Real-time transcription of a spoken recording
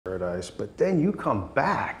paradise, but then you come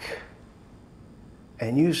back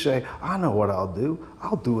and you say, I know what I'll do.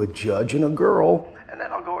 I'll do a judge and a girl, and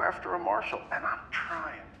then I'll go after a marshal. And I'm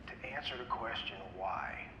trying to answer the question,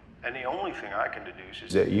 why? And the only thing I can deduce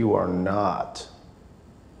is that you are not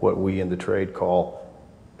what we in the trade call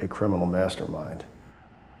a criminal mastermind.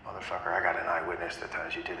 Motherfucker, I got an eyewitness that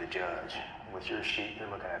ties you to the judge. With your sheet, you're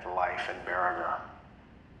looking at life in Baraga.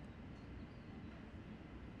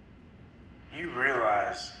 You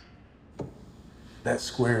realize that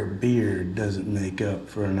square beard doesn't make up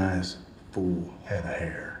for a nice full head of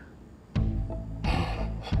hair.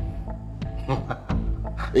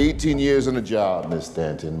 18 years on the job, Miss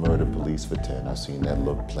Stanton. Murdered police for 10. I've seen that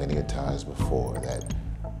look plenty of times before. That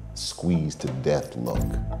squeezed to death look.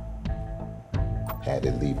 Had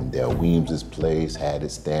it leaving Del Weems's place, had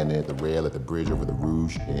it standing at the rail at the bridge over the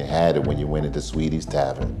Rouge, and you had it when you went into Sweety's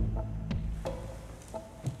Tavern.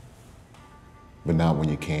 But not when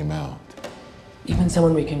you came out. Even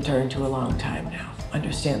someone we can turn to a long time now.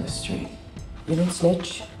 Understand the street. You don't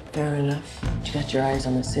snitch, fair enough. But you got your eyes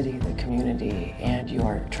on the city, the community, and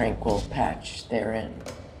your tranquil patch therein.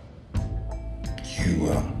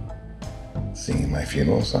 You, singing my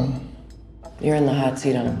funeral song? You're in the hot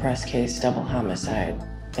seat on a press case, double homicide.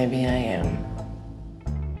 Maybe I am.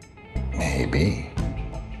 Maybe.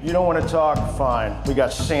 You don't want to talk? Fine. We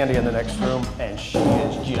got Sandy in the next room, and she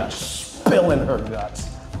is just spilling her guts.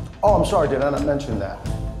 Oh, I'm sorry, did I not mention that?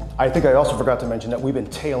 I think I also forgot to mention that we've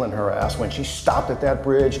been tailing her ass when she stopped at that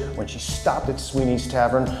bridge, when she stopped at Sweeney's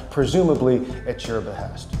Tavern, presumably at your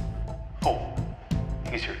behest. Oh,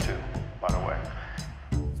 he's here too, by the way.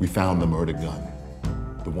 We found the murder gun.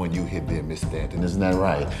 The one you hid there, Miss Stanton. Isn't that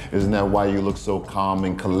right? Isn't that why you look so calm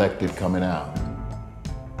and collected coming out?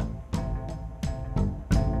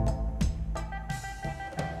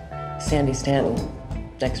 Sandy Stanton,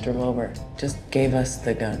 Dexter Wilbur, just gave us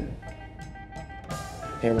the gun.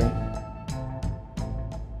 Hear me?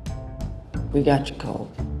 We got you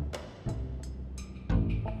cold.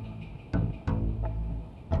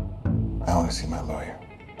 I want to see my lawyer.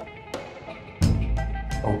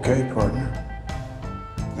 Okay, partner.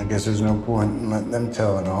 I guess there's no point in letting them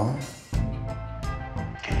tell it all.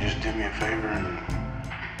 Can you just do me a favor and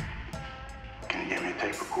can you get me a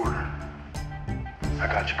tape recorder? I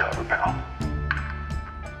got you covered, pal.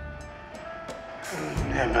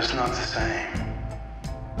 Yeah, but it's not the same.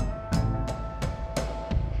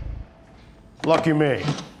 Lucky me.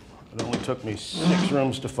 It only took me 6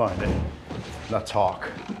 rooms to find it. Now talk.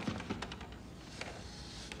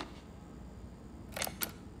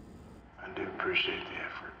 I do appreciate the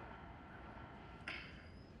effort.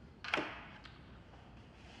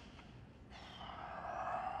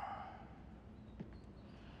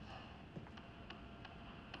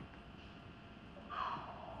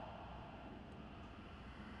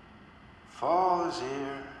 Fall is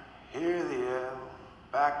here, hear the yell,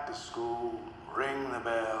 back to school, ring the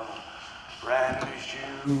bell, brand new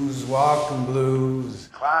shoes, walking blues,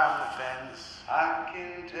 climb the fence. I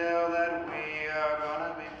can tell that we are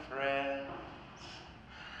gonna be friends.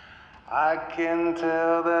 I can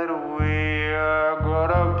tell that we are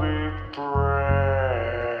gonna be friends.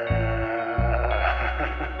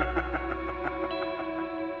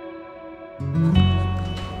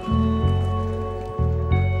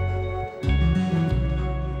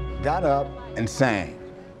 Got up and sang.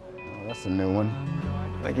 Oh, that's a new one.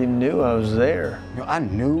 Like you knew I was there. You know, I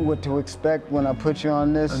knew what to expect when I put you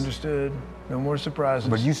on this. Understood. No more surprises.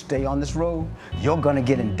 But you stay on this road, you're gonna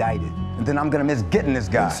get indicted. And then I'm gonna miss getting this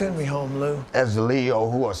guy. Send me home, Lou. As Leo,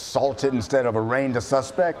 who assaulted instead of arraigned a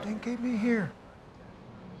suspect. Then keep me here.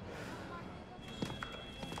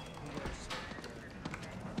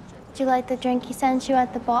 Did you like the drink he sent you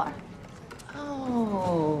at the bar?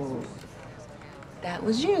 Oh, that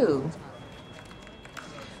was you.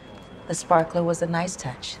 The sparkler was a nice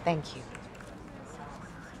touch. Thank you.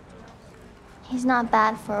 He's not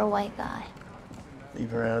bad for a white guy.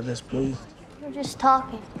 Leave her out of this, please. We're just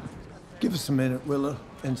talking. Give us a minute, Willa,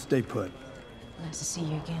 and stay put. Nice to see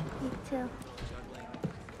you again. Me too.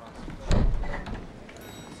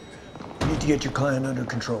 You need to get your client under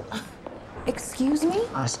control. Excuse me?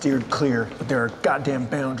 I steered clear, but there are goddamn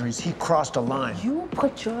boundaries. He crossed a line. You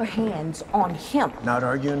put your hands on him. Not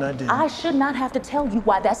arguing, I didn't. I should not have to tell you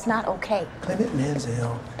why that's not okay. Clement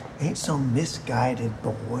Mansell ain't some misguided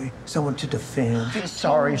boy, someone to defend. I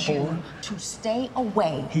Sorry told you for. to stay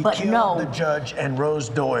away, He but killed no. the judge and Rose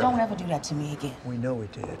Doyle. Don't ever do that to me again. We know he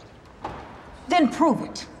did. Then prove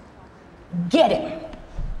it. Get him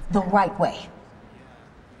the right way.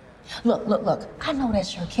 Look. I know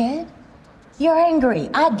that's your kid. You're angry.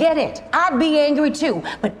 I get it. I'd be angry too.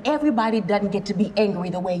 But everybody doesn't get to be angry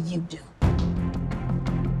the way you do.